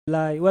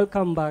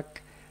Welcome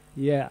back.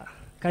 Yeah.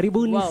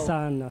 Karibuni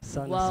sana.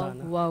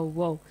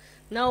 Wow.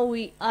 Now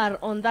we are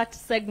on that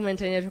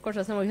segment and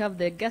we have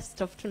the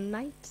guest of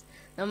tonight.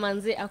 Na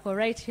manzi ako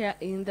right here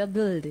in the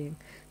building.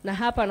 Na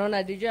hapa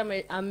naona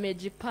DJ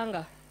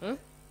amejipanga.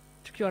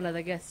 Tukiona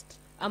the guest.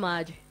 Ama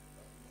aje.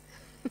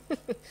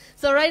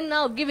 So right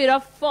now give it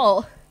up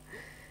for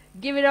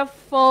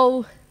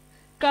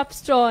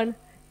Capstone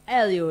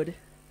ELIUD.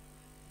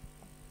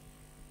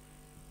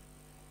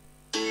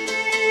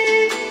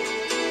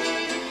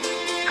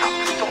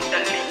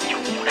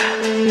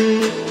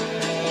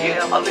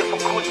 Yeah, I live for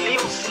good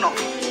news, no.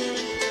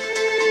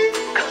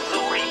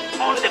 Kazuri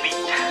on the beat.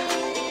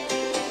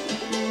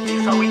 This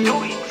is how we do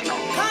it, you know.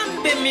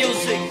 The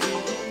music.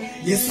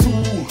 Yesu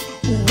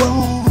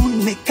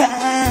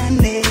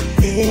uonekane,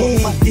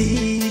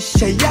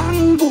 maisha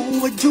yangu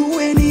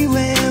wajue ni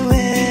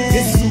wewe.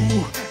 Yesu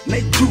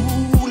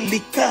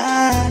najulikane,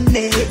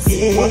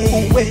 kwa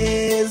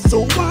uwezo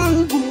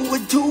wangu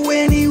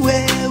wajue ni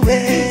wewe.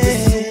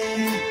 Yesu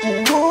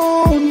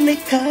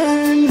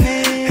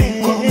uonekane,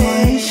 kwa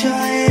maisha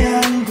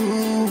yangu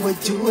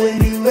wajue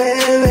ni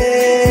wewe.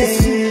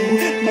 Yesu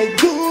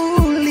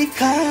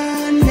najulikane,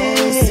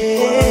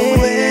 kwa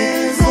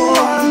uwezo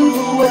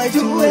wangu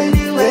wajue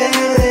ni wewe.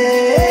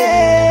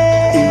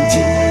 In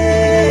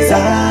Jesus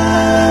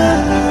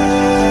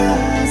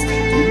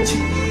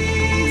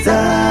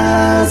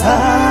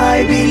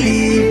I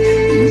believe.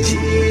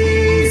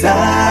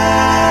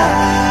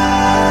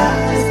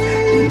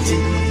 In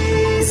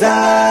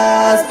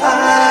Jesus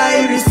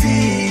I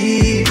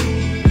receive.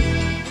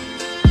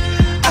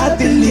 I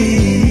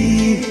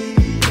believe.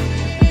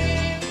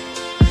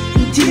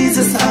 In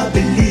Jesus I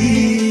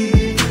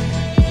believe.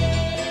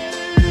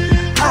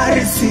 I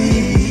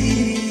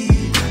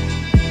receive.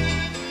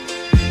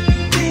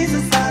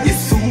 Jesus I receive.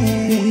 Yesu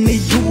ni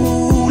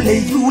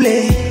yule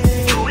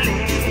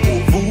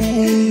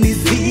uvuni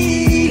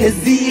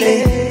zile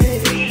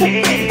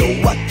upendo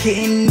wake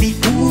ni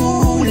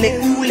ule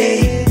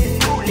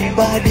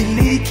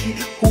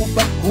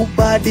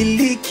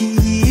hubadiliki.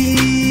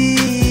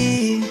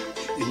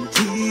 In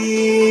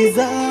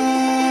Jesus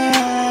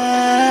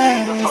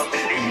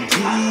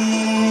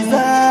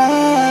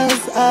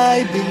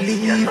I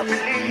believe.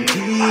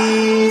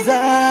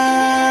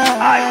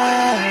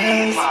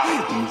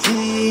 In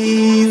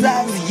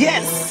Jesus,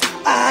 yes,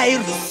 I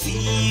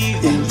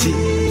receive. In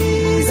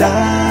Jesus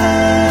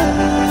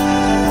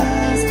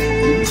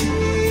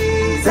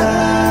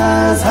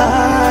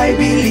I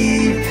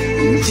believe.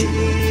 In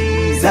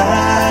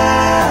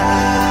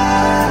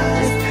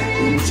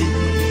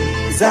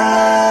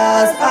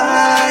Jesus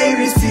I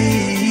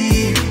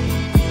receive.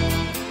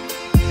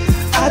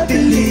 I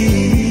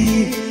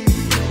believe.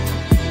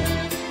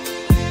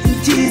 In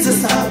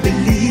Jesus I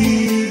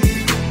believe.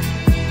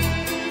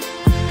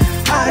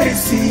 I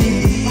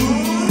receive.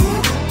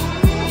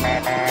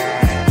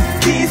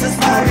 Jesus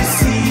I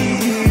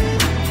receive.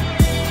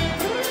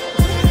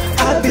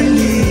 I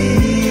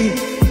believe.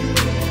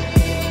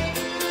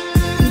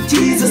 In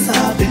Jesus I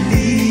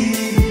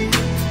believe.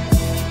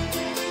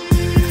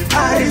 I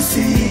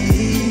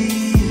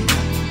receive.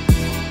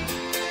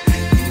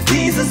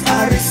 Jesus I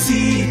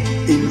receive.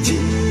 In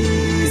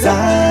Jesus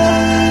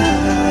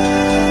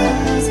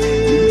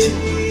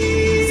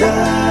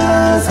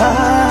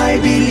I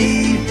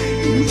believe.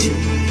 In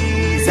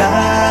Jesus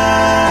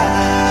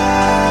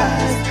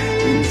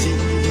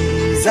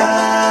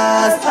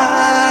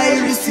I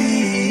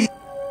receive.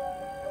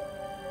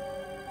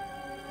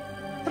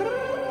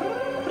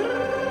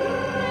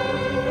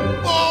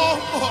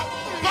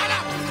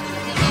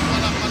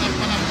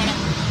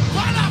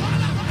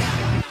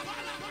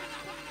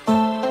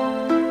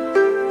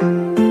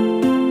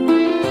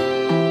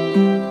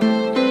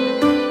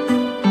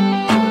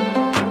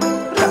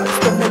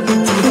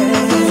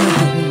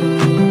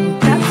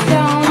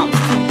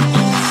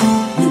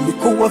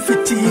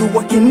 Wafiti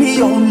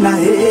wakiniona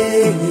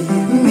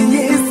ni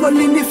Yesu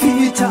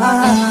alinificha,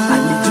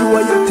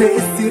 alijua yote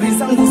siri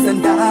zangu za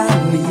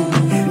ndani,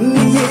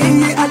 ni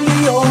yeye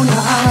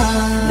aliona,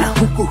 na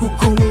huku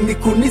ni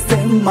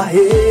kunisema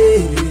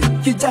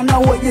kijana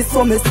wa Yesu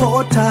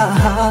amesota.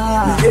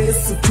 Ni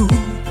Yesu tu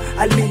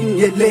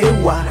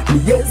alinielewa,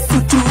 ni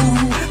Yesu tu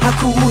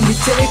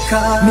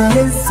hakunicheka, ni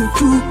Yesu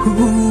tu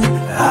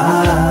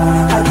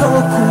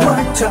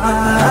hakukuacha,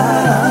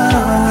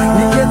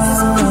 ni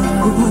Yesu tu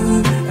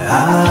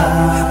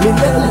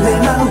milele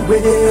nawe,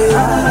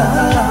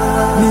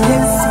 ni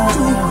Yesu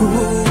tu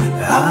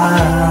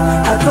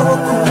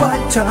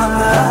hatakuacha,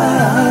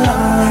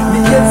 ni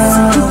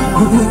Yesu tu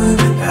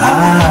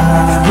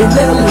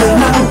milele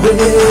nawe.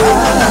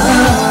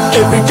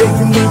 Every day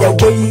you me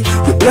away,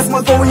 you bless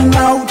my going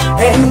out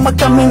and my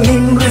coming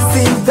in,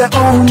 receive the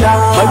honor.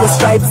 By your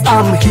stripes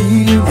I'm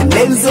healed, and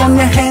nails on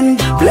your hand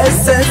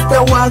blesses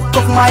the work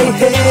of my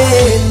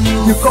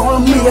hand. You call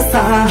me a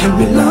son,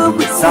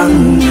 beloved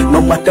son. No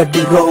matter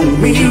the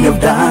wrong me have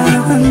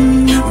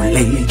done, you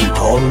laid it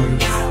all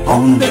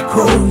on the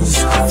cross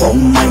for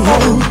my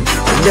own.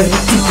 milele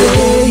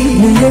today.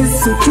 Ni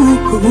Yesu tu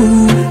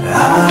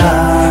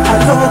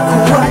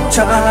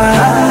alokuacha.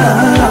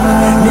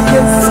 Ni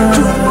Yesu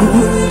tu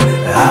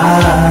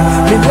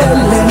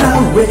milele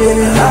nawe.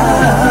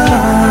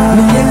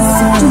 Ni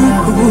Yesu tu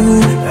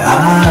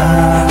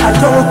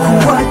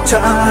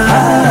alokuacha.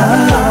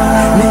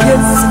 Ni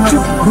Yesu tu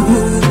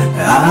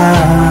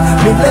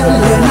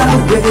milele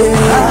nawe.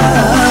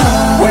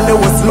 When I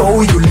was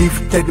low, you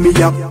lifted me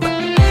up.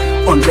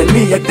 On the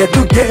knee, that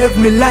you gave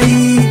me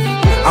life.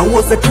 I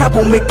was a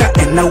troublemaker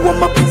and now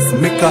I'm a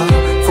peacemaker.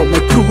 From a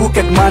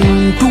crooked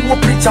man to a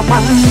preacher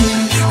man.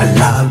 I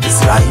love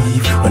this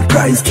life when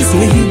Christ is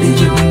leading.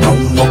 No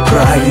more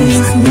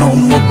cries, no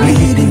more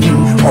bleeding.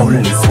 All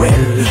is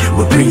well,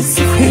 we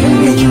receive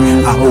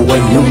healing. Our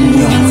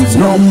unions,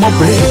 no more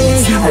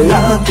breaks. I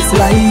love this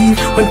life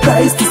when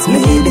Christ is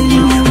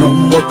leading. No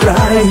more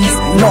cries,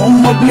 no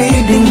more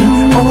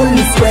bleeding. All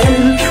is well,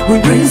 we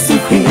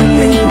receive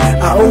healing.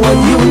 Our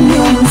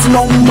unions,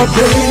 no more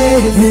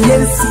breaks. Ni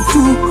Yesu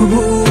tu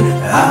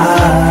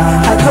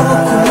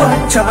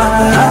alokuacha.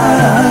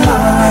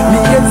 Ni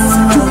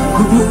Yesu tu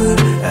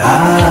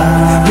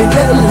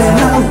milele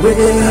nawe.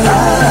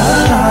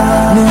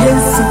 Ni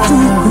Yesu tu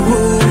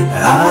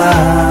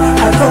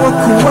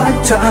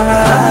alokuacha.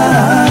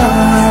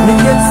 Ni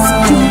Yesu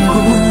tu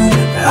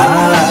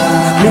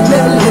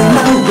milele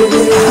nawe.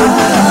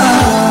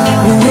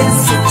 Ni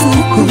Yesu tu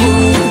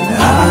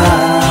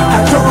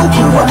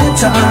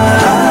alokuacha.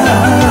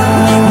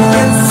 Ni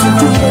Yesu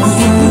tu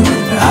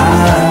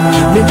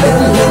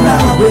milele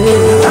nawe.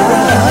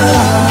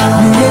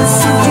 Ni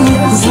Yesu tu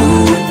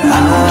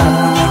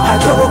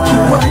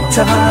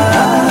alokuacha.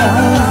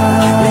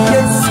 Ni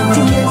Yesu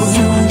tu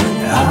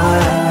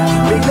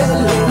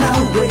milele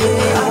nawe.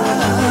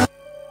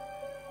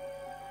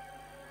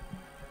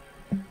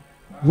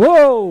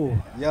 Whoa!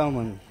 Yeah,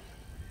 man.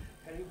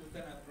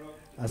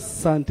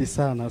 Asante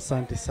sana,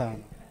 asante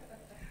sana.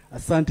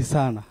 Asante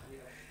sana.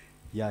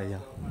 Yeah.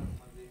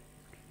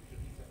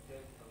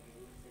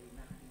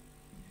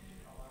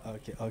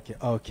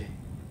 Okay.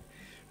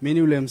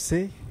 Mimi ule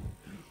msee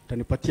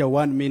utanipatia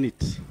 1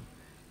 minute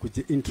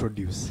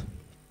kuji-introduce.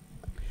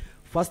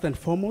 First and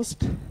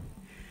foremost,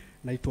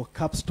 naitwa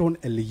CAPSTONE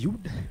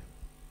ELIUD.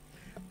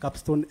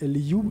 CAPSTONE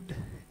ELIUD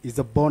is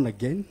a born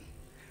again,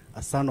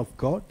 a son of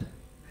God.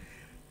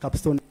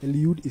 CAPSTONE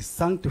ELIUD is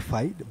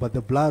sanctified by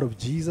the blood of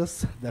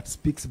Jesus that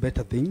speaks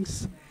better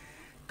things.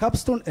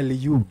 CAPSTONE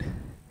ELIUD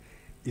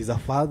is a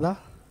father,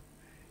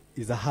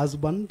 is a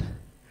husband.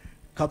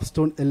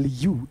 CAPSTONE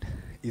ELIUD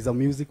is a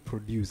music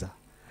producer.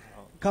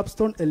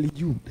 CAPSTONE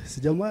ELIUD,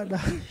 sijamada.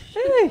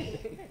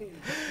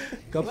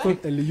 CAPSTONE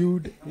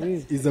ELIUD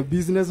is a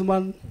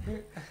businessman,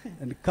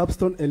 and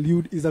CAPSTONE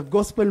ELIUD is a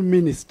gospel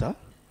minister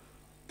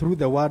through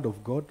the word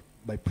of God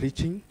by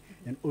preaching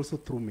and also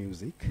through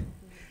music.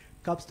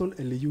 CAPSTONE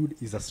ELIUD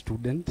is a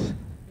student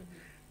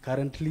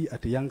currently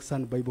at Young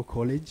Sun Bible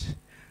College.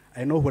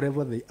 I know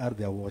wherever they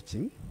are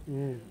watching.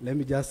 Let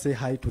me just say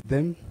hi to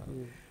them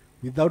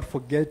without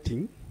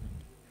forgetting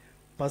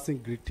passing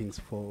greetings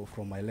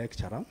from my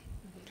lecturer,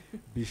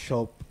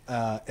 Bishop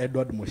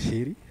Edward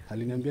Moshiri.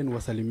 Aliniambia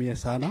niwasalimie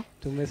sana.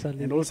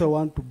 And also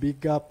want to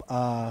big up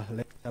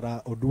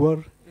lecturer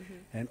Oduor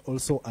and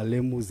also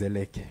Alemu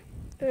Zeleke.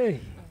 Hey.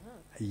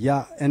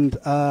 Yeah, and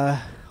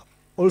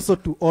also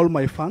to all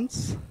my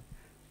fans,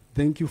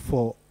 thank you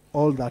for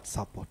all that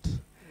support.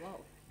 Wow.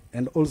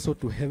 And also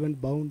to Heaven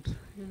Bound,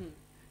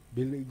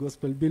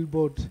 Gospel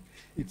Billboard,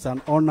 it's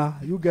an honor.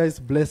 You guys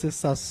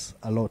blesses us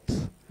a lot.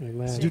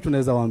 Sijui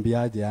tunaweza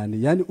waambiaje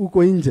yani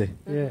uko nje.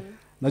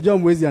 Najua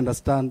mwezi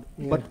understand,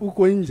 but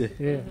uko nje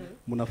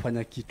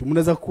mnafanya kitu.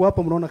 Mnaweza kuwa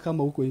hapa mnaona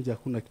kama uko nje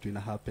hakuna kitu ina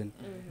happen.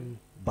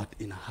 But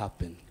ina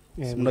happen.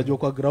 Mnajua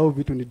kwa ground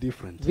vitu ni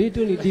different.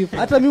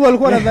 Hata mimi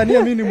walikuwa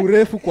nadhania mimi ni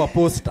mrefu kwa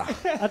poster.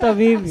 Hata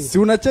mimi. Si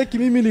unacheki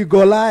mimi ni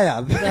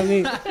Goliath.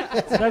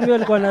 Sasa mimi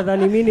walikuwa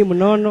nadhani mimi ni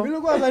mnono.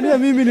 Nilikuwa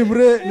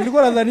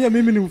nadhania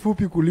mimi ni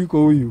mfupi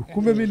kuliko huyu.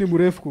 Kumbe mimi ni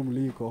mrefu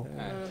kumliko.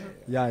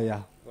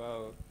 Yeah.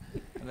 Wow.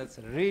 That's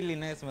really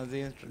nice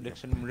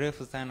introduction.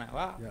 Mrefu sana.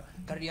 Wow.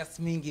 Careers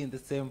mingi in the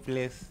same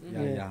place.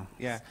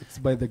 Yeah. It's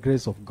by the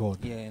grace of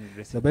God. Yeah,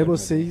 and the Bible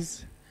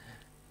says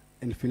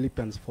in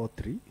Philippians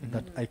 4:3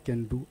 that I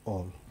can do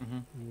all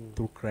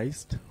through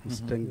Christ who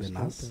strengthens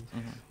us.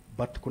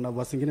 But kuna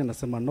verse ingine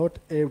nasema not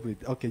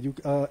everything. Okay,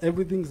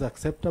 everything is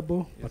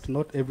acceptable, but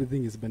not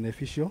everything is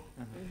beneficial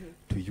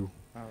to you.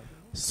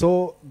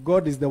 So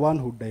God is the one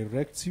who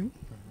directs you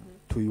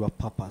to your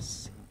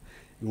purpose.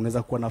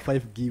 Unaweza kuwa na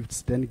 5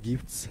 gifts, 10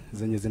 gifts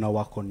zenye zina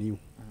work on you.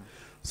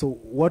 So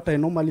what I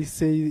normally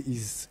say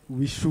is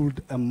we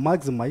should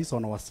maximize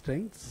on our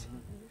strengths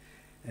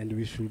and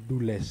we should do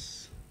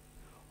less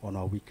on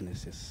our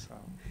weaknesses.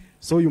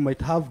 So you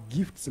might have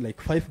gifts,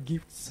 like 5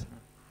 gifts,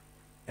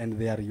 and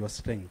they are your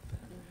strength.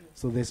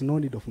 So there's no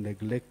need of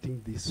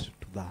neglecting this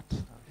to that,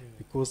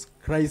 because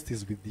Christ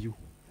is with you.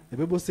 The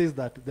Bible says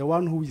that the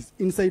one who is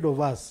inside of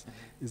us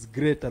is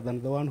greater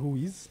than the one who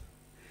is.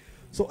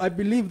 So I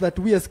believe that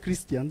we as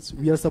Christians,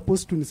 we are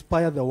supposed to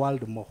inspire the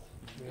world more.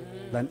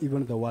 than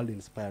even the world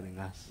inspiring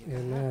us.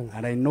 Amen.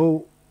 And I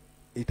know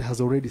it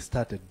has already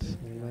started.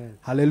 Amen.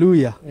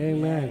 Hallelujah.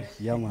 Amen.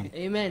 Yeah, man.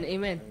 Amen.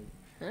 Amen.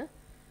 Huh?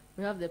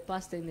 We have the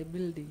pastor in the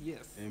building.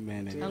 Yes.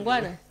 Amen.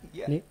 Kangwana.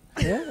 Yeah.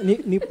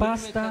 Ni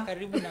pastor,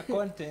 Karibu na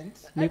content.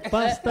 ni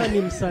pastor,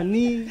 ni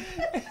msanii.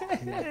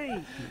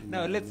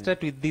 Now let's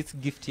start with this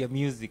gift your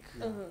music.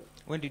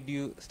 When did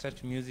you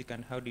start music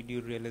and how did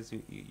you realize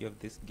you have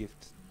this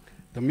gift?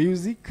 The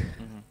music,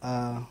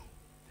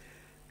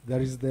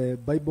 there is the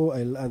Bible,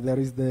 there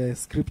is the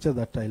scripture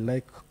that I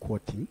like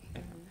quoting.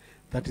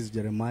 That is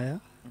Jeremiah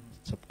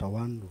chapter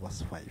 1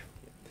 verse 5.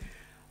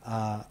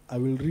 I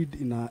will read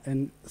in a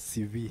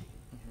NCV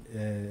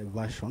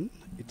version.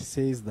 It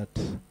says that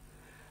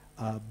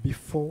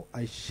before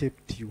I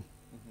shaped you,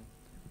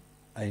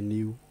 I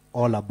knew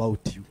all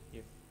about you.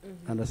 Yes.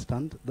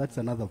 Understand? That's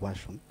another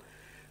version.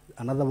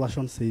 Another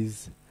version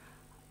says,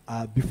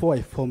 before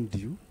I formed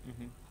you,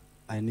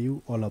 I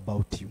knew all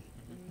about you.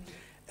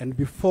 And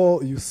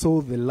before you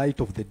saw the light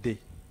of the day,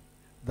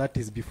 that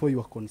is before you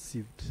were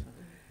conceived,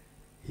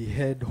 he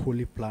had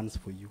holy plans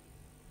for you.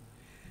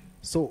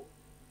 So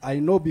I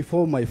know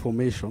before my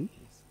formation,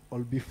 or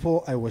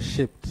before I was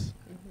shaped,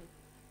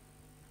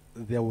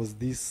 there was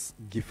this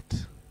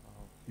gift.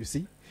 You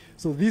see?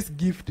 So this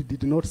gift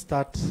did not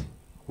start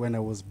when I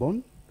was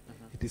born.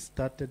 It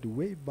started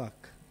way back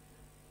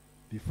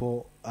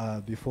before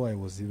I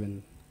was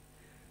even,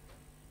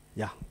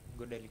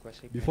 God alikuwa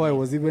shape. before I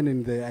was even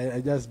in the,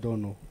 I just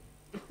don't know.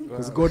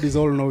 Because God is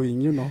all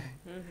knowing, you know.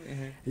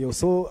 Yeah,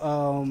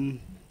 so,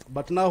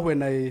 but now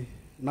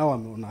now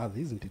I'm on earth,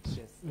 isn't it?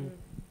 Yes.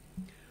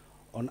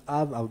 On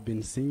earth I've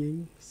been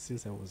singing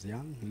since I was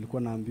young.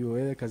 Nilikuwa naambiwa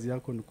wewe kazi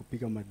yako ni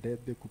kupiga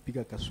madebe,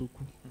 kupiga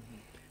kasuku.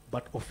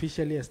 But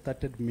officially I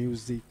started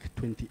music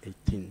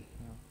 2018.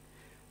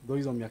 Though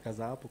hizo miaka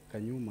za hapo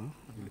kanyuma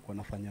nilikuwa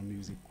nafanya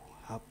music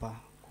hapa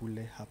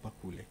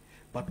kule.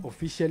 But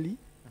officially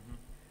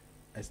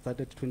I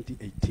started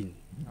 2018.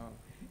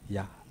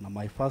 Yeah, na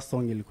my first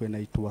song ilikuwa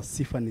inaitwa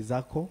Sifa ni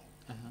Zako,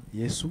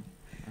 Yesu.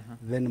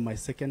 Then my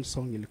second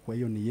song ilikuwa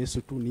hiyo ni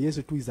Yesu tu. Ni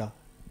Yesu tu is a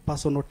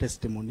personal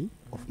testimony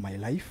of my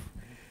life.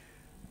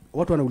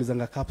 Watu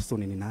wanaulizanga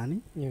capstone ni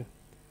nani? Yeah.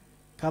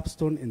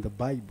 Capstone in the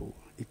Bible,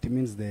 it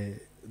means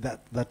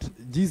that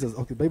Jesus,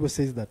 okay, the Bible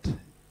says that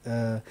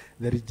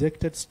the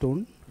rejected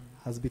stone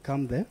has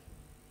become the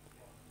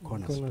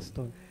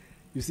cornerstone.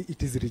 You see,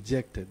 it is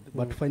rejected,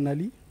 but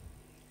finally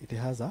it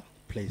has a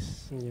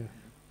place. Yeah.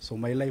 So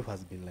my life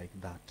has been like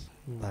that,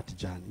 that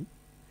journey.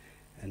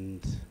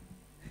 And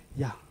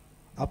yeah,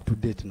 up to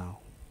date now.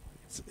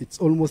 It's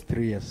almost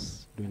 3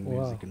 years doing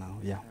music now.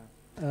 Yeah.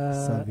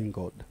 Serving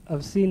God.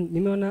 I've seen,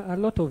 nimeona a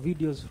lot of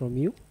videos from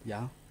you.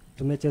 Yeah.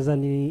 Tumecheza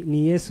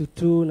ni Yesu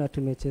tu na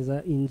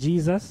tumecheza in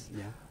Jesus.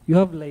 Yeah. You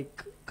have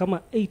like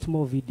kama 8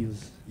 more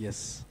videos.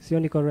 Yes. Sio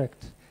ni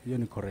correct?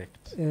 You're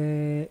correct.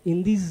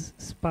 In this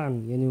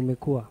span yenye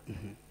umekuwa,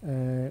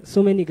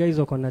 so many guys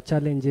wako na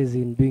challenges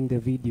in doing the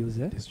videos.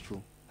 It's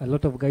true. A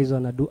lot of guys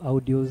wanna do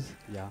audios.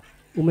 Yeah.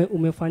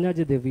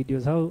 Umefanyaje the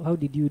videos? How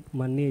did you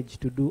manage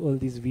to do all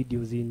these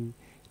videos in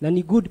na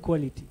ni good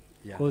quality?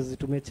 Because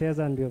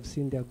tumecheza and we have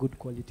seen their good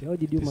quality. How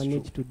did you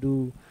manage to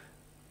do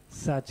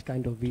such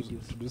kind of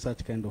videos? To do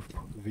such kind of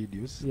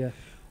videos. Yeah.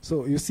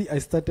 So you see, I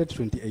started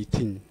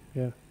 2018.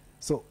 Yeah.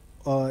 So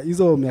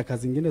hizo miaka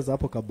zingine za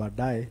hapo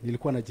kabadaye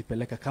nilikuwa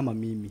najipeleka kama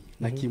mimi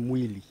na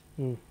kimwili.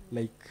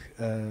 Like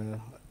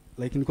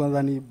nilikuwa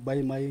nadhani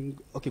by my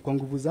kwa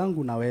nguvu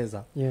zangu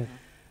naweza. Yeah.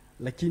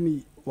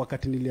 Lakini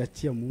wakati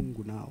niliachia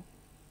Mungu nao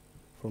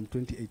from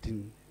 2018,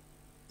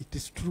 it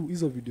is true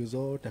hizo video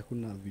zote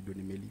hakuna video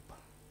nimelipa.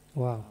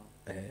 Wow.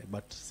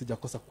 But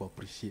sijakosa ku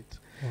appreciate.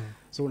 Wow.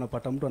 So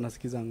unapata mtu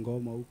anasikiza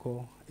ngoma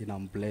huko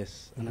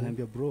inambless.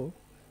 Ananiambia bro,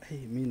 hey,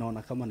 mimi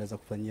naona kama naweza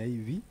kufanyia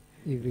hivi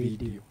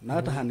video. Na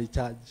hata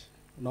hanicharge.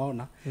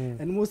 Unaona?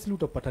 And mostly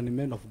utapata ni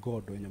men of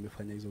God wenye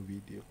wamefanya hizo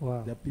video.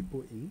 Wow. There are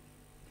people in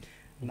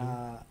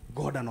na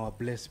God anawa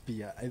bless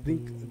pia. I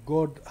think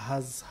God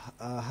has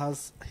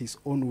his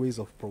own ways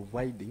of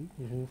providing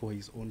for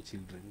his own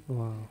children.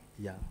 Wow.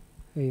 Yeah.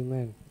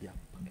 Amen. Yeah.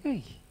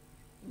 Hey.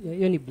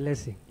 Hiyo ni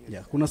blessing.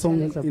 Yeah. Kuna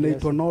song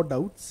inaitwa No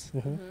Doubts.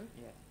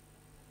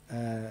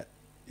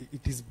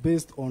 It is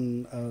based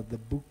on the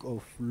book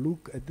of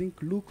Luke, I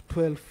think Luke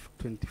 12,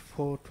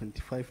 24,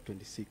 25,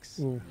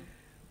 26.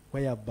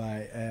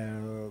 Whereby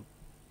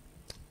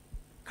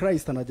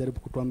Christ anajaribu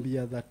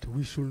kutuambia that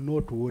we should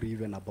not worry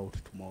even about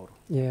tomorrow.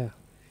 Yeah.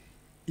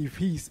 If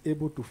he is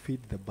able to feed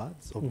the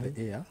birds of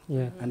the air,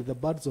 and the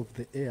birds of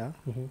the air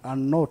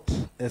are not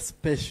as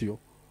special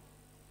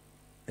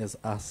as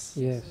us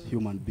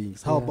human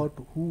beings, how about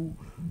who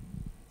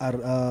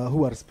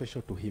are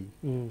special to him?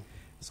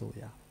 So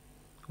yeah.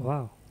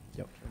 Wow.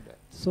 Yep.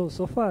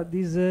 So far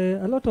there's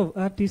a lot of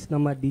artists na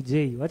ma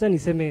DJ. Wacha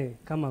niseme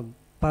kama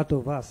part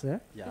of us,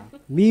 Yeah.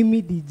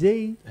 Mimi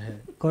DJ,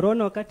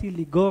 Corona wakati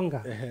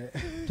iligonga,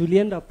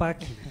 tulienda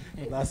party.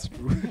 That's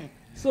true.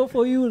 So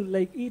for you,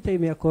 like hii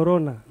time ya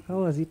corona,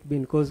 how has it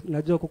been? Because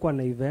najua kukuwa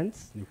na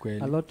events,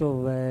 a lot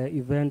of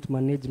event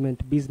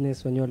management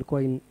business when you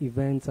walikuwa in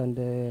events and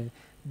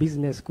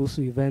business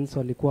kuhusu events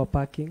walikuwa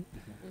packing.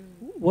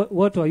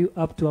 What were you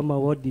up to ama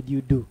what did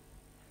you do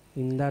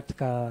in that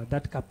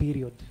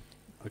period?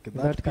 Okay,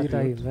 that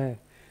period. Time,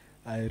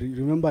 I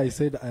remember I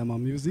said I am a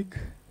music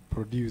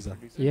producer.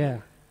 Yeah.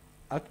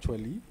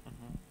 Actually,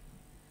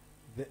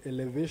 the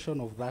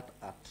elevation of that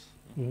art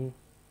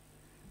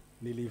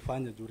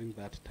nilifanya during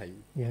that time.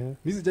 Yeah.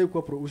 Mimi sijai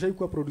kuwa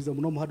ushaikuwa producer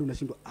mnomo hadi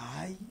unashindwa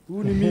ai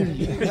huu ni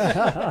mimi.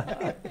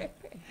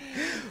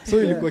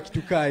 So ilikuwa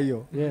kitu kaa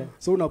hiyo. Yeah.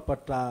 So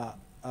unapata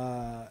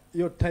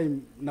hiyo time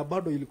na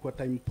bado ilikuwa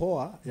time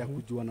poa ya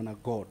kujuana na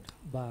God.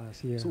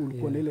 Bas, yeah. So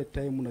ulikuwa na ile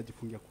time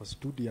unajifungia kwa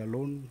studio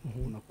alone,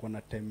 unakuwa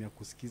na time ya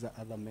kusikiza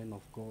other men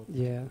of God,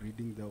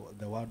 reading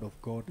the word of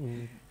God,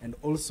 and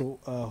also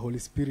Holy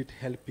Spirit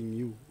helping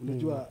you.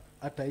 Unajua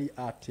hata hii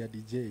art ya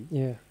DJ,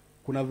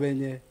 kuna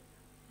venye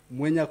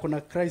mwenye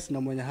akona Christ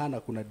na mwenye hana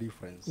kuna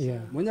difference.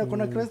 Mwenye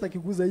akona Christ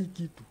akiguza hii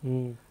kitu,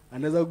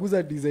 anaweza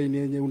kuguza design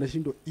yenye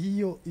unashindwa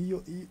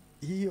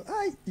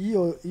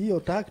hiyo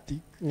tactic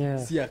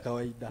si ya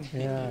kawaida.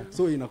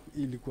 So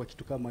ilikuwa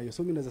kitu kama hiyo.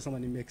 So mimi naweza sema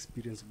nime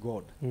experience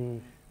God.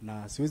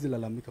 Na siwezi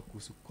lalamika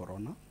kuhusu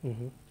corona.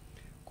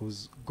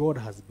 Because God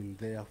has been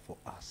there for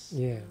us.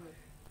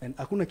 And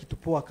hakuna kitu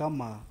poa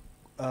kama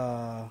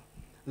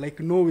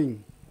like knowing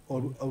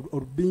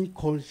or being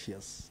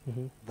conscious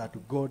that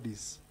God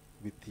is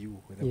with you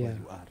wherever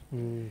you are.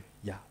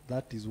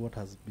 That is what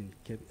has been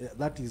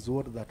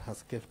that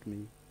has kept me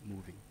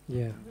moving.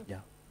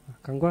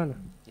 Kangwana?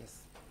 Yes.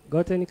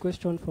 Got any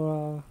question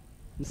for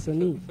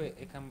Msanii? Before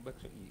I come back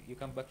to you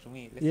come back to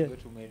me, let's go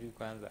to Mary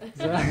kwanza.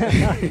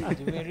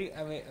 Mary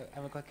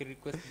amekuwa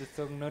request the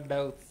song No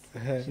Doubts.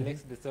 She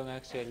likes the song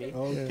actually.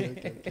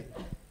 Okay.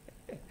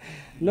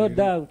 No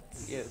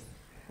Doubts. Yes.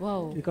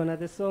 Wow. You can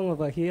the song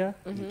over here.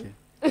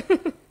 Okay.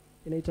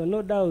 Inaitwa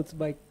No Doubts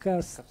by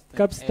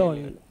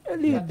CAPSTONE.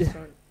 ELIUD.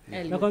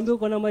 Nakwambia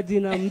uko na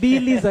majina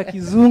mbili za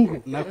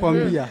kizungu.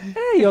 Nakwambia.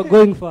 Hey, you're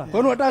going far.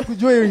 Kwani unataka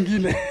kujua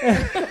wengine?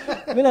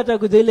 Mimi nataka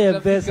kujua ile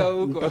pesa.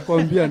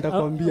 Nitakwambia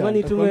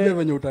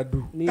venye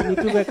utadu.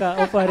 Nitume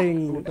ka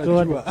offering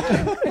utajua.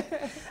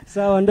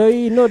 Sawa, ndio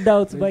hii No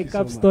Doubts by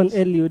CAPSTONE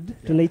ELIUD.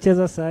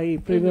 Tunaicheza saa hii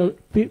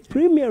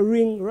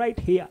premiering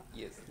right here.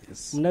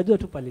 Yes. Mnajua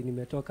tu pale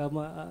nimetoka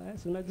ama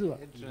unajua?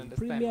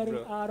 Premiering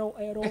arrow.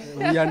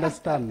 We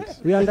understand.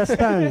 We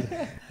understand.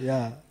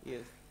 Yeah.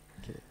 Yes.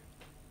 Okay.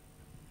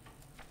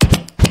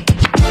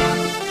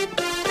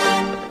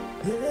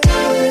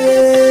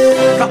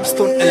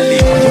 CAPSTONE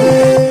ELIUD.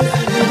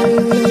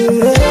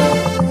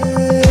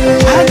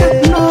 I got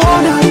no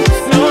doubts,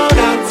 no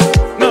doubts,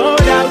 no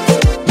doubts,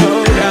 no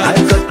doubts.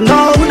 I got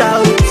no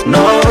doubts,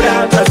 no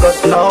doubts, I got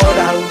no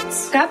doubts.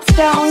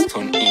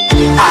 CAPSTONE.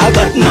 I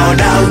got no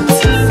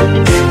doubts.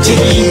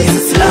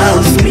 Jesus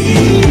loves me.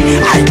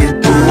 I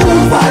get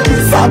over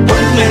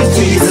disappointment.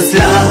 Jesus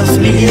loves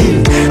me.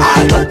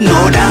 I got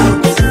no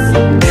doubts.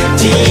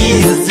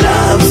 Jesus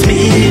loves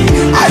me.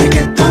 I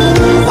get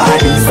over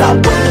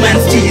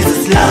disappointment.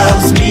 Jesus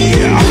loves me.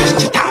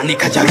 Shetani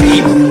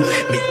kajaribu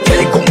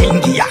mitego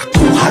mingi ya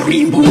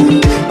kuharibu,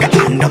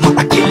 kaanda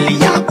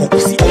maakili yako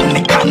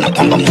usionekana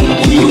kwamba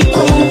Mungu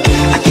yuko.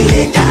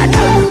 Akileta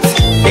doubts,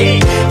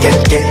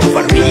 get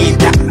over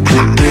it.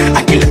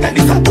 Akileta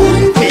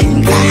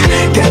disappointment,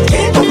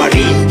 get over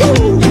it.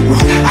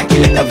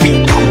 Akileta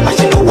victim, but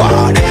you know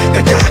what?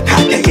 Kata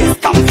yes,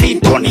 some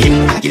feet on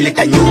him.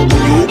 Akileta you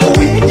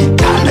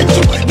itana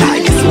you. Now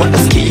yes, what a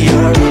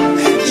scare.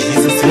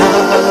 Jesus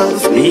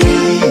loves me,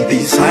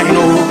 this I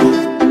know.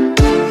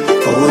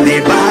 For the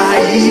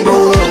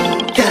Bible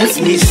tells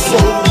me so.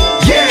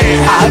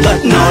 Yeah, I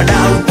got no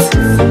doubt.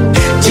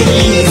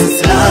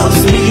 Jesus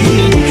loves me.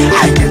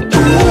 I get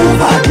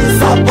over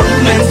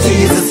disappointment.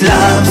 Jesus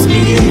loves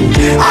me.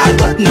 I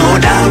got no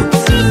doubt.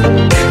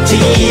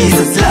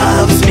 Jesus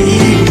loves me.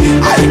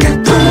 I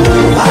get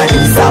over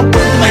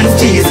disappointment.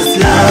 Jesus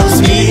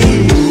loves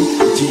me.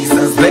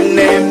 Jesus, the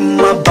name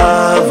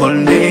above all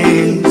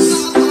names.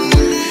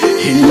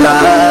 He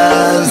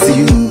loves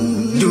you.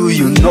 Do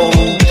you know?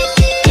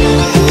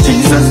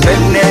 Jesus, the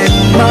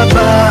name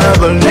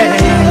above all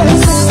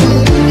names.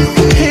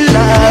 He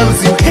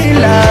loves you. He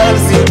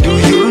loves you. Do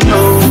you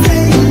know?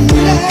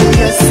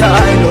 Yes, I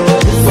know.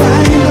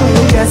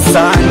 Yes,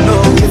 I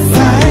know.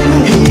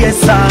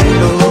 Yes, I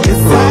know.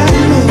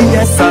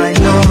 Yes, I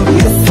know.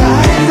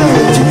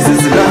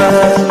 Jesus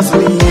loves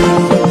me.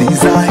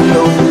 This I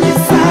know.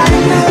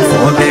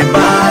 For the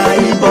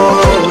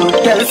Bible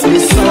tells me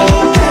so.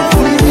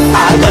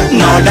 I got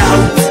no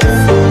doubt.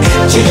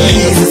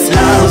 Jesus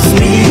loves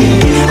me.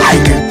 I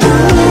get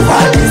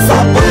over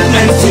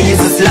disappointment.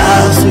 Jesus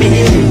loves me.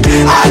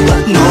 I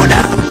got no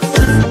doubt.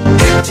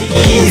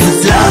 Jesus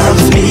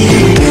loves me.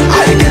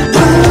 I get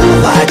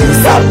over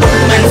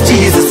disappointment.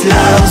 Jesus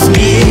loves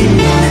me.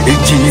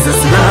 Jesus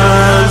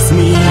loves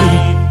me.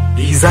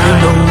 This I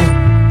know.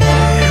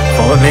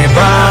 For the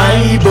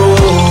Bible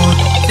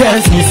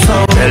tells me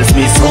so. Tells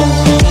me so.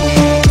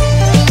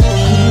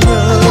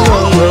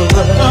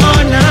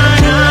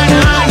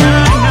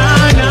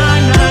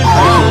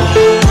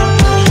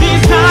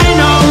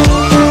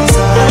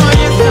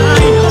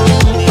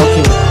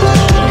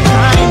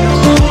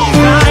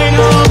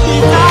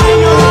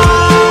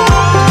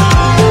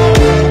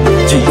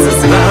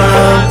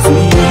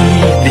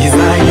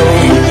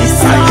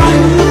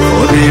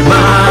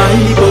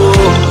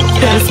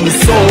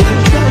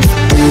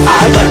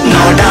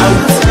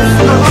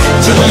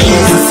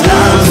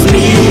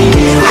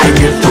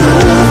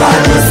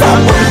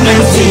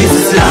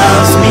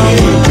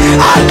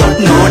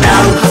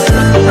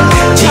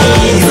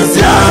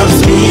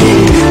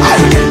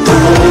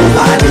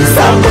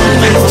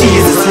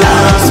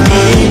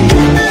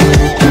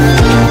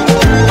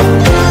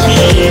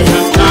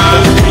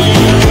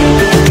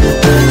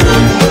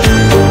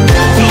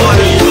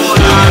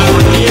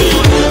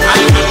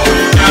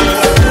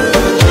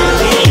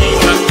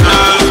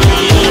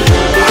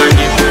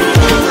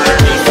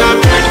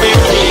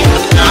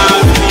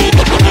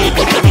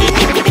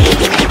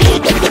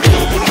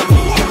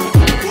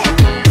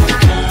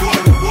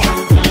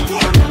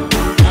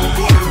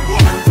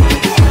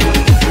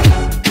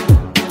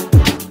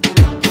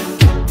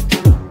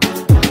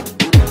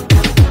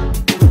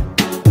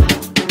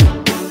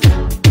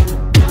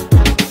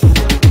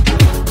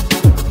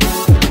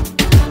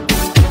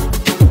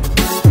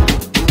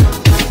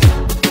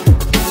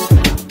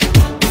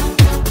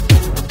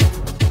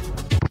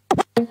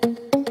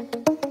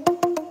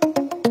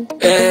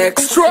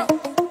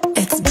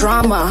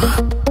 drama.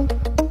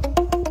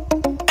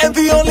 And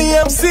the only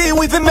MC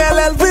with an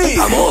LLV.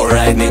 I'm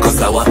alright, niko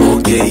sawa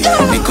okay.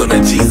 Niko na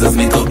Jesus,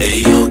 niko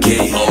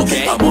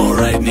A-okay. I'm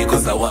alright, niko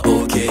sawa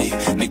okay.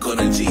 Niko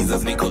na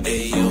Jesus, niko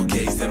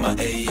A-okay. Sema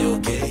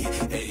A-okay,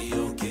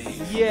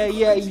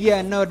 A-okay.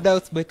 Yeah, no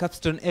doubts by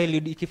Capstone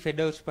ELIUD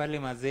ikifed out pale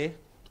mazee.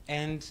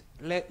 And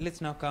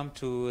let's now come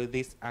to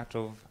this art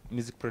of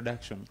music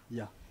production.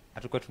 Yeah.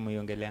 Hatukuwa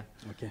tumeiongelea.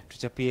 Okay.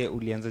 Tuchapie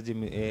ulianzaje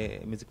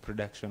music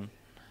production.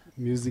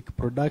 Music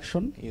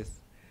production? Yes.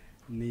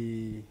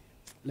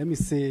 Let me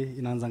say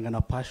inaanzanga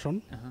na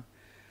passion.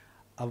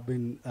 I've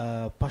been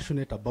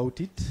passionate about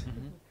it.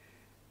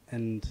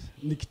 And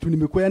ni kitu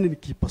nimekuwa yani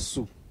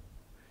nikipursue.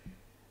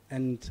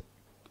 And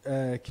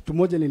kitu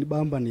moja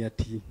nilibamba ni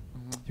ati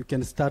you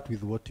can start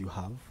with what you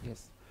have.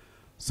 Yes.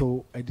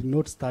 So I did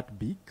not start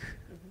big.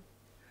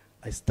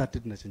 I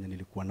started na chenye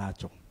nilikuwa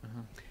nacho.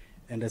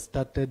 And I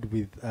started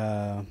with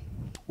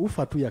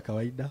ufa tu ya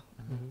kawaida.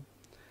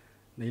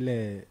 Na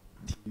ile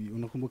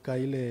unakumbuka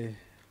ile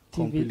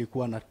kompi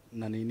ilikuwa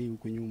na nini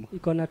huko nyuma?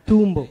 Iko na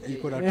tumbo.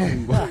 Iko na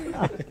tumbo.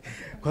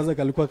 Kwanza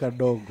kalikuwa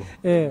kadogo.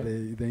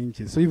 The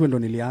inches. So hivyo ndo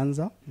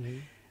nilianza.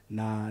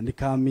 Na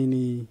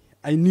nikaamini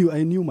I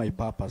knew my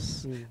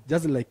purpose.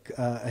 Just like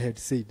I had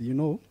said, you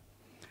know,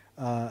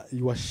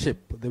 your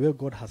shape, the way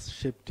God has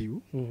shaped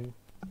you,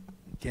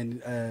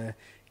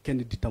 can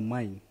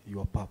determine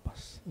your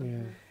purpose.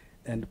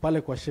 And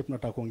pale kwa shape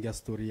nataka kuongea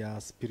story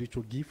ya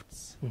spiritual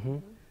gifts,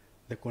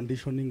 the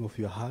conditioning of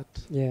your heart,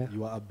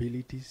 your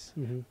abilities,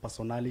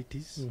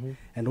 personalities,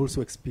 and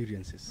also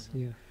experiences.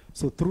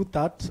 So through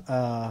that,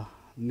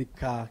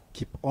 nika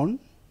keep on.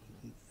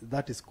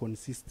 That is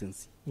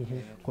consistency.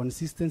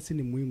 Consistency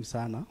ni muhimu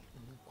sana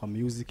kwa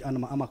music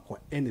ama kwa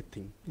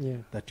anything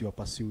that you are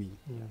pursuing.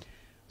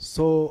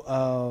 So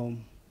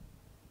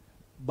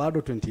bado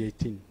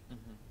 2018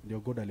 ndio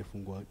God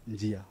alifungua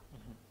njia.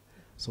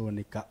 So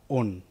nika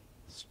on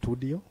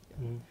studio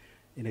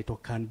inaitwa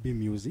Can Be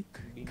Music.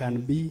 Can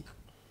be,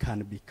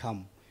 can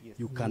become.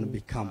 You can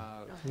become.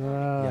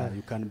 Yeah,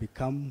 you can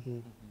become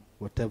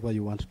whatever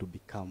you want to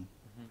become.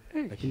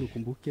 Lakini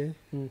ukumbuke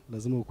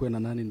lazima ukuwe na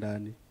nani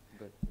ndani?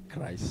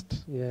 Christ.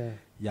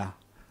 Yeah.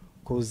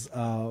 Because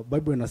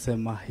Bible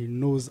inasema he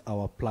knows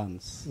our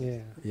plans.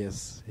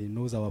 Yes, he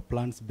knows our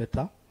plans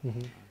better.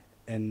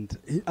 And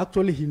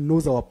he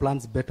knows our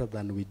plans better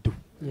than we do.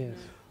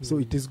 So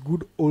it is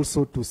good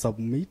also to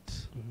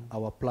submit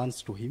our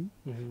plans to him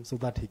so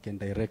that he can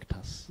direct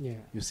us.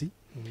 You see?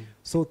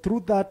 So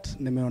through that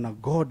nimeona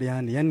God,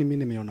 yani mimi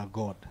nimeona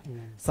God.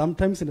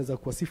 Sometimes inaweza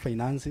kuwa si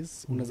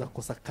finances, unaweza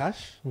kosa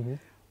cash,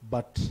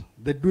 but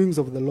the doings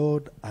of the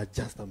Lord are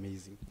just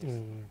amazing.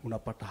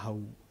 Unapata how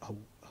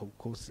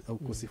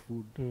kosi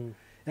food.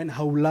 And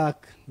how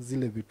lack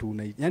zile vitu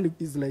unahitaji. Yani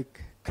is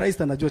like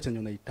Christ anajua chenye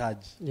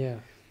unahitaji.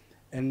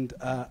 And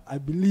I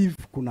believe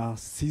kuna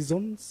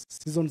seasons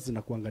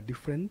zinakuanga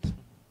different.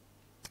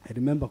 I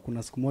remember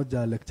kuna siku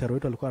moja lecturer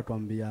wetu alikuwa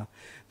atuambia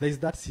there is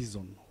that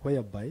season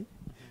whereby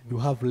you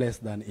have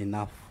less than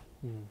enough.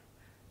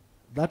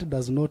 That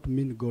does not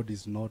mean God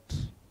is not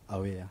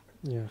aware.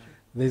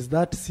 There is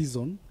that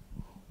season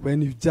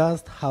when you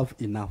just have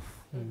enough.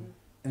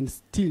 And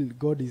still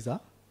God is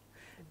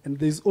and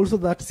there is also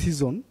that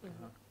season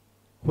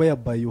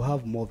whereby you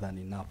have more than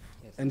enough.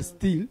 And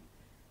still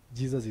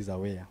Jesus is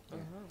aware.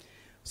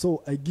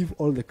 So I give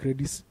all the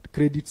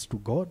credits to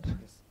God,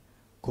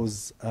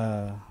 because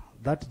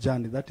that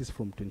journey, that is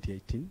from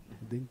 2018.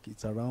 I think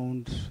it's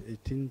around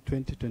 18,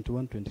 20,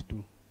 21,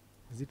 22.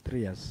 Is it 3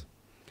 years?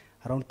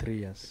 Around 3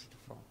 years.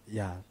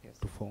 Yeah,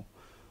 to 4.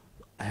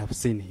 I have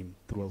seen him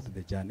throughout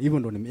the journey.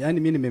 Even though I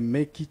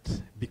make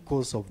it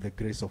because of the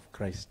grace of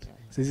Christ.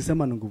 Sisi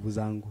sema nguvu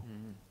zangu.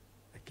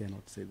 I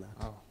cannot say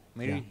that. Oh,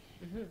 Mary.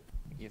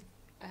 Yes.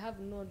 I have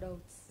no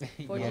doubts.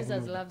 For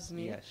Jesus loves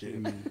me. Sure.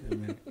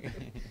 Amen.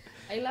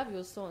 I love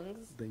your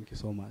songs. Thank you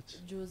so much.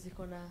 Juu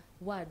ziko na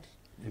word.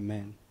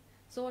 Amen.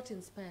 So what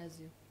inspires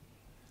you?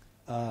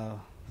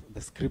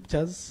 The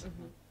scriptures,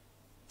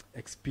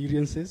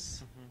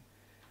 experiences,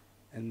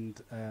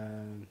 and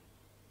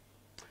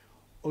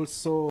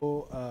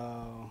also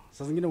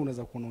saa zingine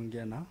unaweza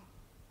kuongea na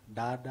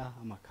dada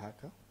ama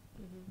kaka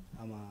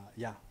ama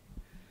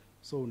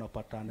so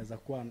unapata anaweza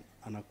kuwa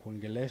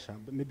anakuongelesha,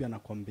 maybe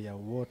anakuambia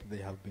what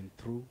they have been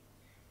through.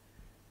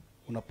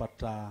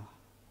 Unapata,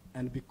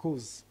 and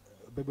because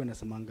Bible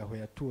inasemanga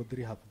where 2 or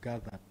 3 have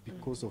gathered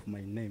because of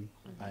my name,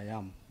 I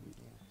am.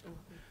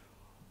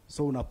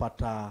 So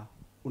unapata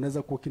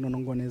unaweza kuwa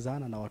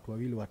kinonongonezana na watu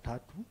 2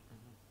 watatu,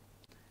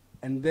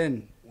 and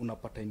then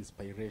unapata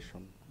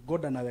inspiration.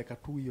 God anaweka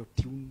tu hiyo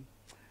tune,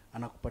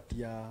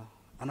 anakupatia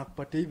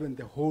even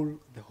the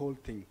whole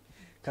thing.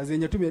 Kazi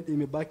yenye tu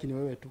imebaki ni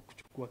wewe tu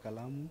kuchukua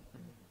kalamu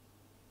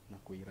na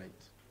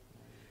kuiwrite.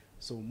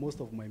 So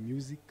most of my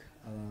music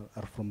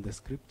are from the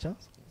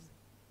scriptures,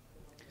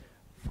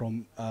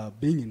 from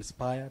being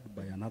inspired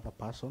by another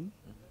person,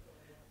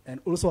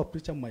 and also a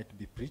preacher might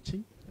be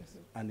preaching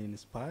and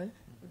inspire,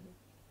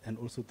 and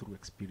also through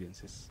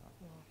experiences.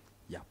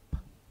 Yep.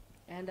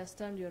 I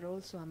understand you're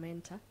also a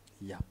mentor.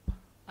 Yep.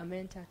 a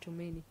mentor to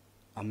many.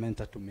 A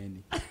mentor to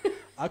many.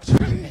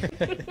 Actually,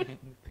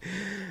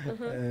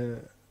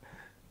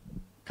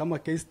 kama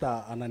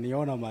Keista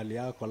ananiona mali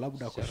yako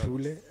labda kwa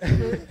shule,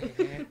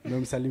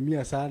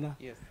 nimemsalimia sana.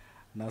 Yes.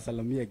 Na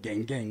salamia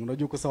geng.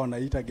 Unajua kwa sawa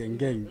wanaita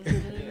geng.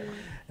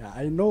 Yeah,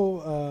 I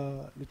know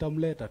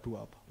nitamleta tu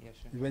hapa. Yeah,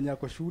 sure. Iwenye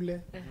yako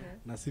shule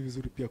na si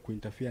vizuri pia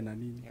kuinterfere na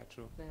nini. Yeah,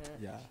 true.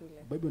 Yeah.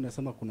 Bible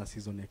inasema kuna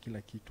season ya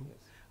kila kitu.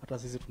 Yes. Hata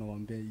sisi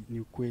tunamwambia ni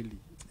ukweli.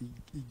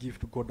 I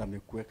gift God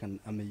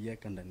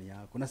ameiweka ndani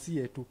yako. Na si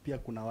yetu pia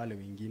kuna wale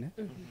wengine.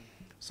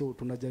 So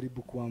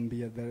tunajaribu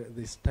kuambia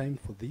there's time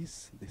for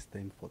this, there's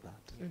time for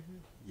that.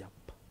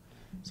 Yep.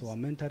 So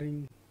I'm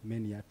mentoring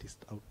many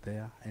artists out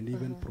there and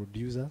even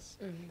producers.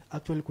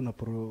 Actually kuna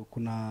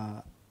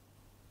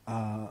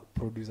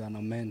producer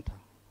na mentor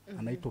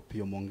anaitwa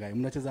Pio Mongai.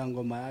 Mnacheza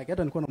ngoma yake.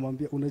 Hata nilikuwa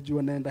namwambia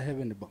unajua naenda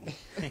heaven bound.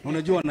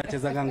 Unajua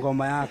unacheza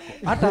ngoma yako.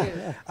 Hata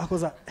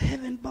akoza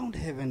heaven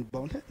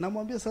bound.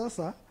 Namwambia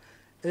sasa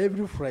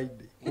every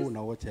Friday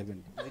una watch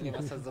heaven.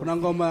 Kuna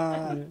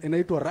ngoma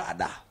inaitwa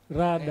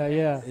Rada,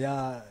 yeah.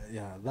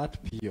 Yeah, that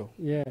Pio.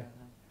 Yeah.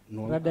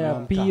 No, Rada ya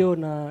Pio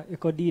na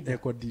Ekodida.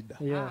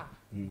 Yeah.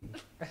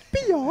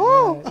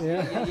 Pio.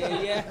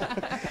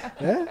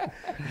 Yeah.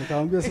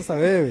 Nikamwambia sasa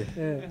wewe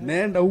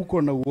naenda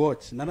huko na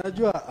watch. Na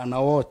najua ana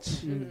watch.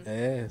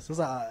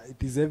 Sasa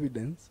it is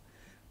evidence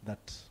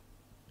that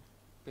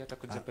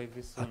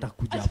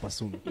atakuja hapa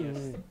soon.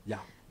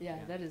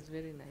 Yeah, that is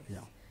very nice.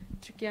 Yeah.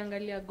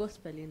 Tukiangalia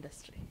gospel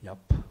industry.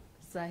 Yep.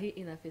 Sahi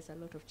ina face a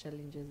lot of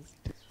challenges.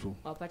 True.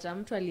 Wapata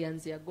mtu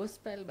alianzia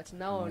gospel but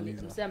now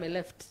msema ame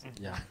left.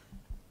 Yeah.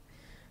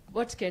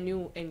 What can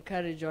you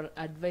encourage or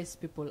advise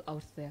people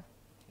out there?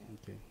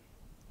 Okay.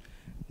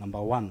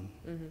 Number 1.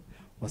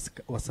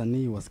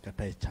 Wasanii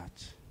wasikatae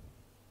church.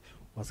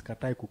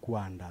 Wasikatae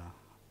kukuwa under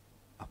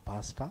a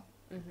pastor.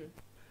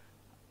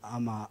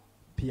 Ama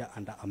pia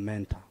under a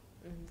mentor.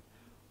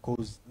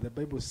 Because the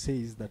Bible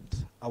says that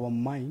our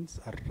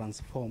minds are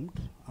transformed,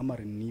 ama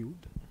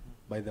renewed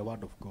by the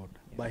word of God.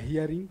 By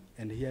hearing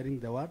and hearing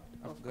the word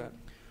of God.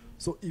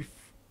 So if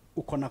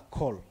ukona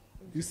call,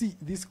 you see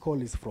this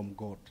call is from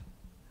God.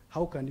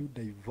 How can you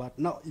divert?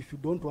 Now, if you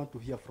don't want to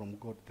hear from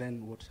God,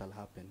 then what shall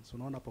happen? So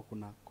naona hapo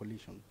kuna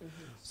collision.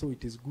 So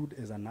it is good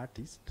as an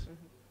artist,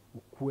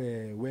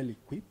 ukue well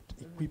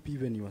equipped, equip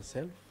even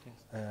yourself,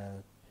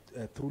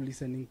 through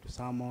listening to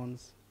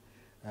sermons,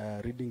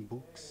 reading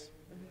books,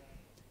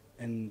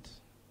 and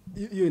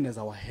hiyo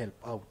inaweza wa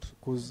help out.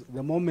 Because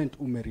the moment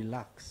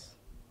umerelax,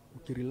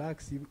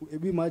 ukirelax,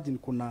 imagine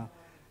kuna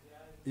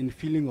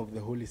infilling of the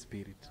Holy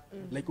Spirit.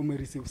 Like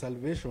receive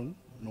salvation,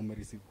 no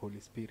receive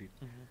Holy Spirit.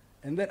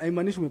 And then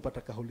haimaanishi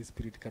umepata ka Holy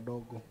Spirit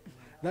kadogo.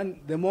 Then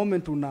the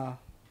moment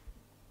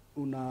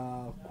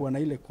una kuwa na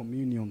ile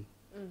communion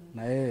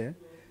na yeye,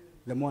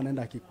 the more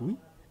anaenda akikui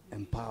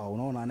empower.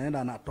 Unaona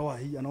anaenda anatoa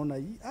hii, anaona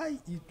hii,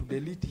 hii to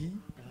delete hii,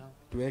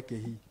 tuweke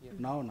hii.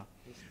 Unaona?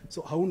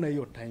 So hauna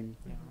hiyo time.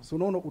 So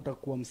unaona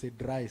utakuwa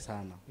dry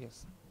sana.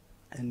 Yes.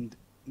 And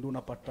ndio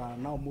unapata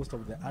now most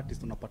of the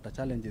artists unapata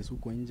challenges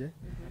huko nje.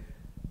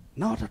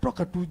 Na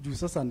watatoka tu juu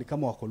sasa ni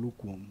kama wako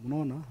lukewarm.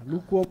 Unaona?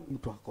 Lukewarm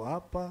mtu ako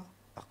hapa.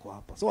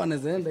 So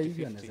anazaenda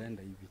hivi,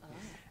 anazaenda hivi.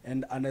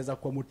 And anaweza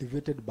kuwa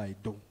motivated by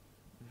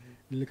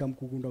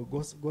nilikamkugunda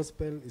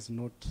gospel is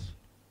not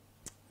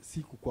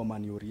si kukuwa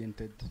money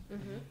oriented.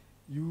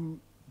 You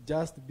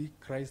just be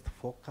Christ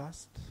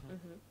focused.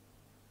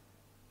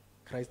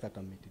 Christ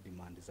atamiti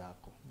demand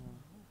zako.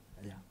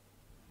 Yeah.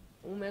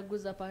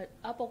 Umeguza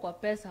hapo kwa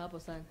pesa hapo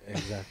sana.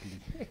 Exactly.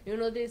 You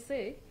know they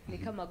say ni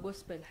kama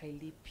gospel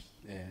hailipi.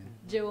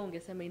 Je, wewe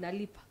ungesema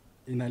inalipa?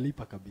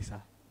 Inalipa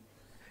kabisa.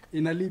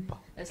 Inalipa.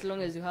 As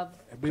long as you have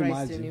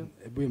Christ in you.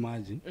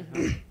 Imagine.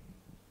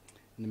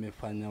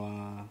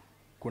 Nimefanya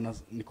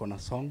niko na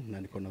song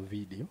na niko na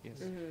video.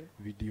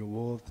 Video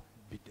worth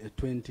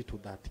 20 to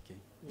 30K.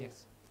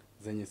 Yes.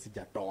 Zenye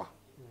sijatoa.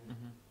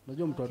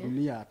 Unajua mtu wa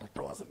dunia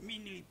atatoa, mimi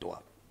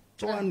nilitoa.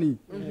 Chwani.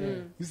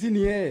 You see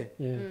ni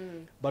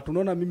but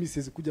unaona mimi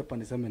siwezi kuja pa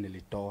niseme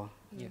nilitoa.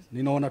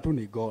 Ninaona tu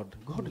ni God.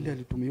 God ndiye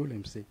alitumia yule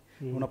msee.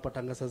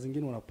 Unapata ngasa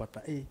zingine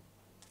unapata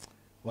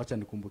wacha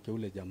nikumbuke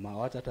ule jamaa,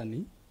 wacha hata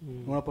ni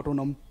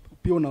unapata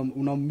pia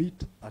una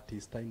meet at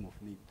his time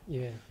of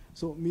need.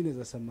 So mimi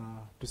naweza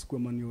sema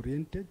tusikuwe money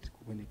oriented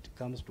when it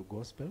comes to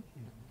gospel.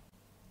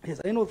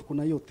 Yes, I know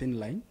kuna hiyo thin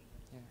line.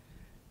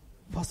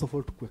 First of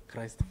all tukue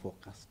Christ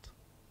focused.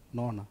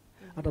 Naona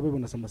hata Bible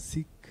inasema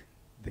seek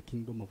the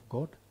kingdom of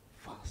God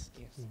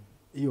first.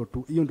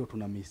 Hiyo ndo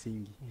tuna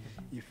misingi.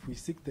 If we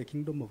seek the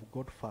kingdom of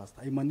God first,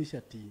 haimaanishi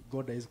ati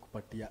God haiwezi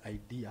kupatia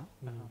idea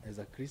as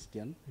a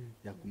Christian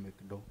ya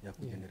kumake do, ya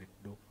kugenerate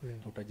do.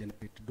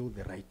 Utagenerate do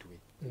the right way.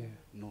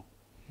 No.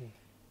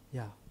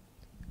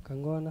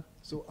 Kangwana.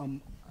 So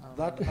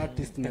that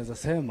artist naweza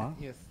sema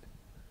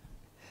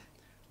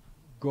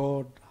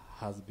God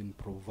has been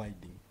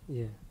providing.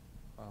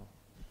 Wow.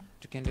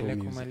 Tukiendelea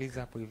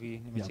kumaliza hapo hivi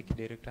nimecheki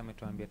director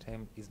ametuambia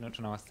time is not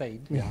on our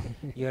side.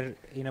 You're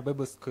in a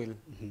Bible school.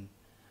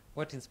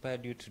 What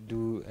inspired you to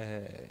do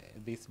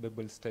these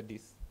Bible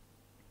studies?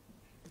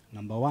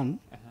 Number one,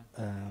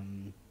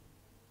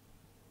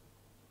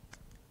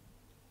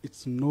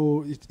 it's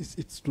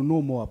to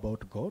know more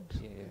about God.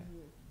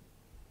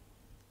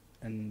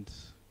 And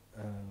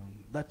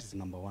that is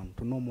number one,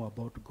 to know more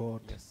about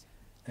God. Yes.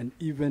 And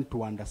even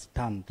to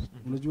understand.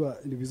 Unajua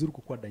ni vizuri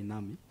kukuwa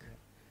dynamic.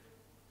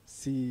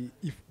 See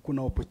if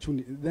kuna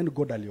opportunity, then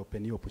God will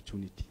open your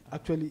opportunity.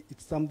 Actually,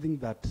 it's something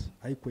that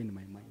haikuwa in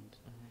my mind.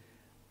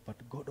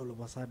 But God all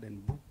of a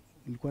sudden,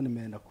 nilikuwa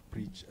nimeenda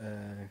kupreach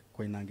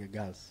kwa Inange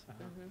Girls.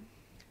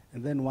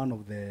 And then one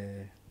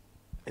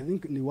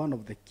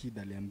of the kid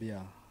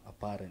aliambia a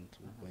parent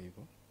kwa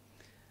hivyo.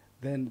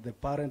 Then the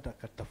parent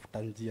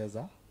akatafuta njia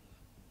za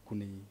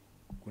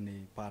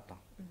kunipata.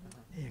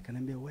 Hey,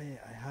 akaniambia,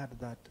 I heard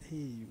that,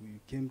 hey, you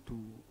came to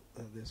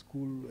the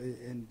school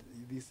and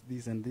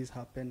this and this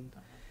happened.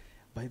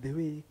 By the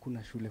way,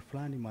 kuna shule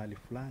fulani mahali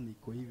fulani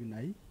iko hivi na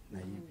hivi.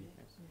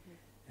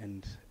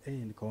 And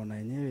nikaona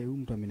yenyewe huyu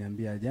mtu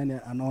ameniambia, yani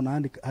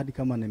anaona hadi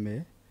kama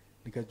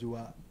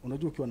nikajua,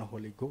 unajua ukiwa na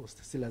Holy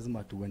Ghost si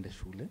lazima tuende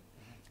shule,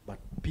 but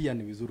pia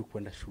ni vizuri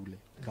kwenda shule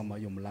kama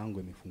hiyo mlango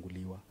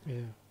imefunguliwa.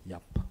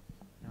 Yep.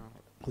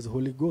 Because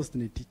Holy Ghost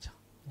ni teacher.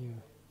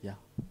 Yeah.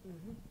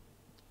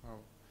 Wow.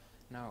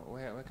 Now,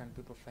 where can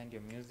people find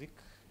your music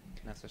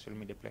na social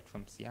media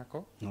platforms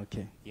yako?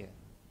 Okay. Yeah.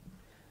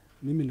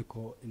 Mimi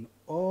niko in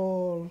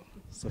all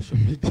social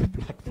media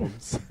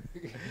platforms.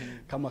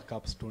 Kama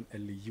CAPSTONE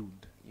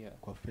ELIUD. Yeah.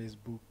 Kwa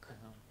Facebook,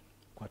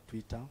 kwa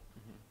Twitter,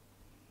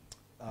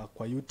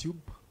 kwa YouTube.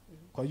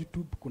 Kwa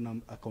YouTube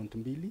kuna account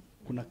mbili.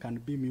 Kuna Can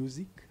Be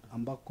Music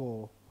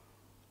ambako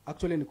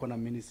actually niko na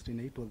ministry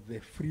inaitwa The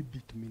Free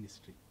Beat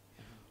Ministry.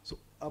 So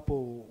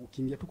hapo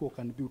ukiingia tu kwa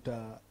Can Be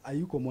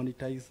hayuko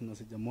monetize na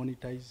sija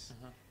monetize.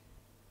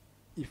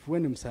 If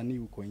when msanii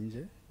uko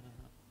nje,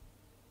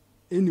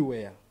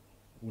 anywhere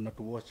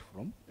unatu watch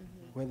from,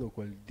 whether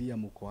uko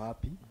DM uko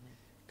wapi,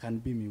 Can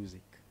Be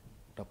Music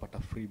utapata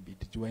free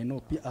beat. Do I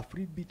know a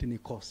free beat ni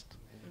cost.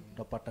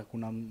 Utapata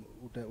kuna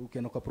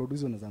ukienda kwa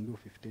producer unazaambiwa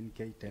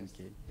 15k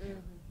 10k.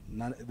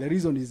 Na the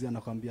reason is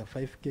anakuambia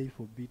 5k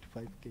for beat,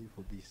 5k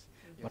for this.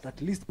 But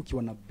at least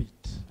ukiwa na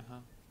beat,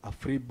 a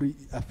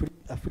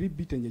free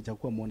beat yenye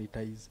itakuwa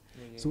monetize.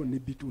 So ni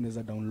beat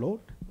unaweza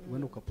download,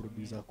 wewe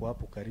ukaproducer kwa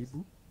hapo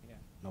karibu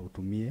na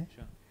utumie.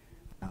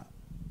 Na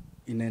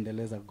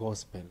inaendeleza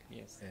gospel.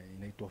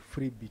 Inaitwa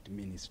Free Beat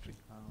Ministry.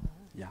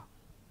 Yeah.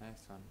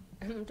 Nice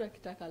one. Mtu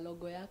akitaka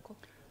logo yako?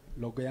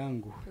 Logo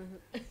yangu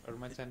or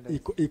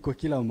merchandise iko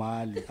kila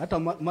mahali. Hata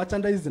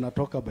merchandise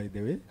zinatoka by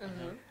the way.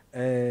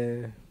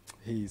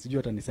 Hii sijui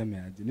hata niseme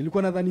aje.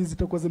 Nilikuwa nadhani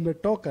zitakuwa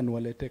zimetoka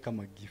niwalete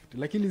kama gift,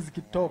 lakini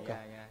zikitoka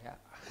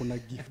kuna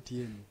gift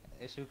yenu.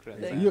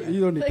 Shukrani.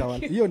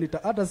 Hiyo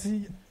hata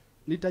si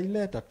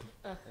nitaileta tu.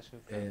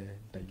 Shukrani.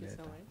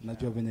 Nitaileta.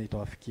 Najua venye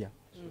itawafikia.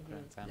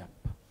 Shukrani sana.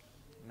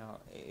 Now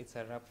it's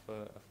a wrap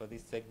for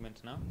this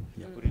segment now.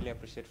 We really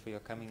appreciate for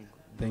your coming.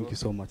 Thank you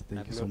so much.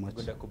 Thank you so much.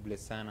 God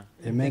akubless sana.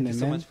 Amen. Thank you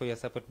so much for your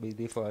support by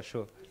the for our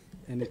show.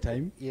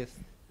 Anytime. Yes.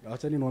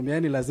 Acha niwaambie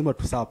ni lazima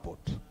tu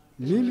support.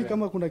 Mimi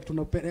kama kuna kitu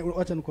napenda,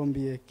 acha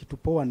nikwambie kitu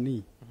poa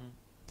ni.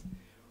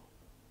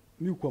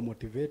 Mimi uko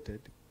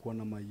motivated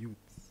kuona my youth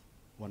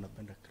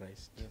wanapenda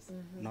Christ.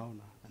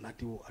 Naona na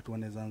ati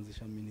wanaweza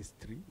anzisha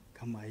ministry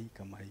kama hii.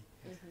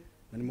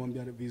 Na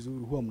nimwambia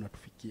vizuri huwa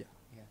mnatufikia.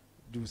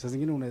 Juu saa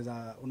zingine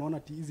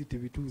unaona hizi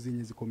TV2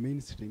 zenye ziko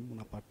mainstream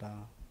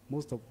unapata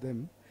most of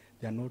them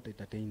they are not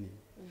entertaining.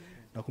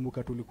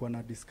 Nakumbuka tulikuwa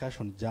na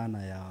discussion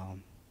jana ya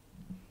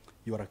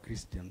you are a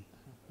Christian.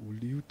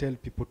 Will you tell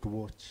people to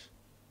watch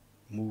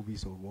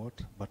movies or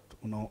what? But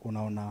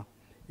unaona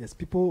yes,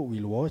 people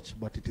will watch,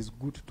 but it is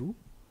good to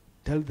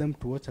tell them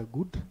to watch a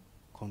good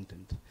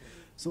content.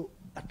 So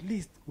at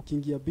least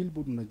ukiingia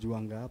Billboard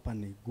unajuanga hapa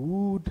ni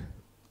good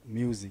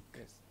music,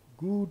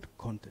 good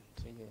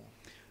content.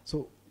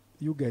 So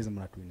you guys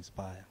mnatu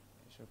inspire.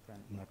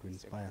 Mnatu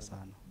inspire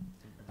sana.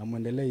 Na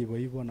muendelee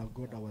hivyo na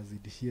God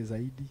awazidishie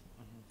zaidi.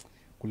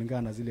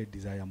 Kulingana na zile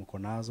desire mko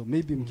nazo.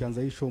 Maybe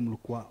mkianza hii show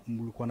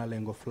mlikuwa na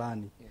lengo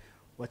fulani.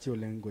 Wache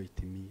lengo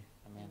itimie.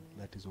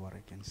 That is what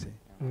I can say.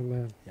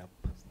 Amen. Yep.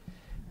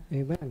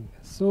 Amen.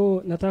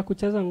 So nataka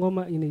kucheza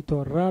ngoma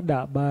inaitwa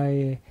Rada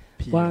by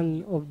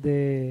one of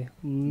the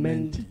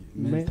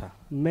mentor.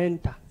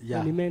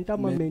 Yeah. Ni mentor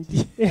ama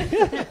menti?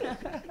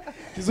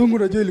 Kizungu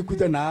najua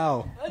ilikuja na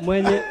hao.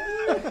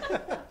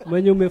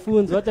 Mwenye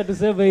umefunzwa, acha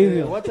tuseme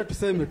hivyo. Acha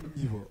tuseme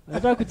hivyo.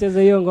 Nataka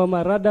kucheza hiyo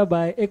ngoma Rada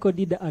by Echo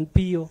Dida and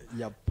Pio.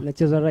 Yep.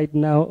 Nacheza right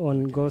now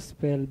on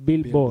Gospel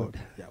Billboard.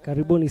 Yep.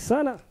 Karibuni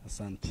sana. Hey,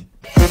 Asante.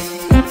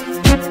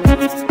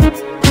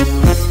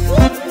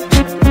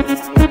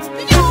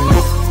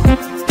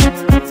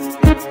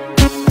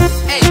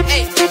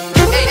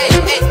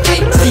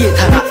 See it,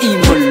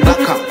 evil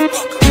baka.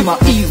 Ima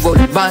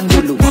evil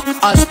bandulu.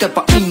 I step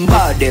in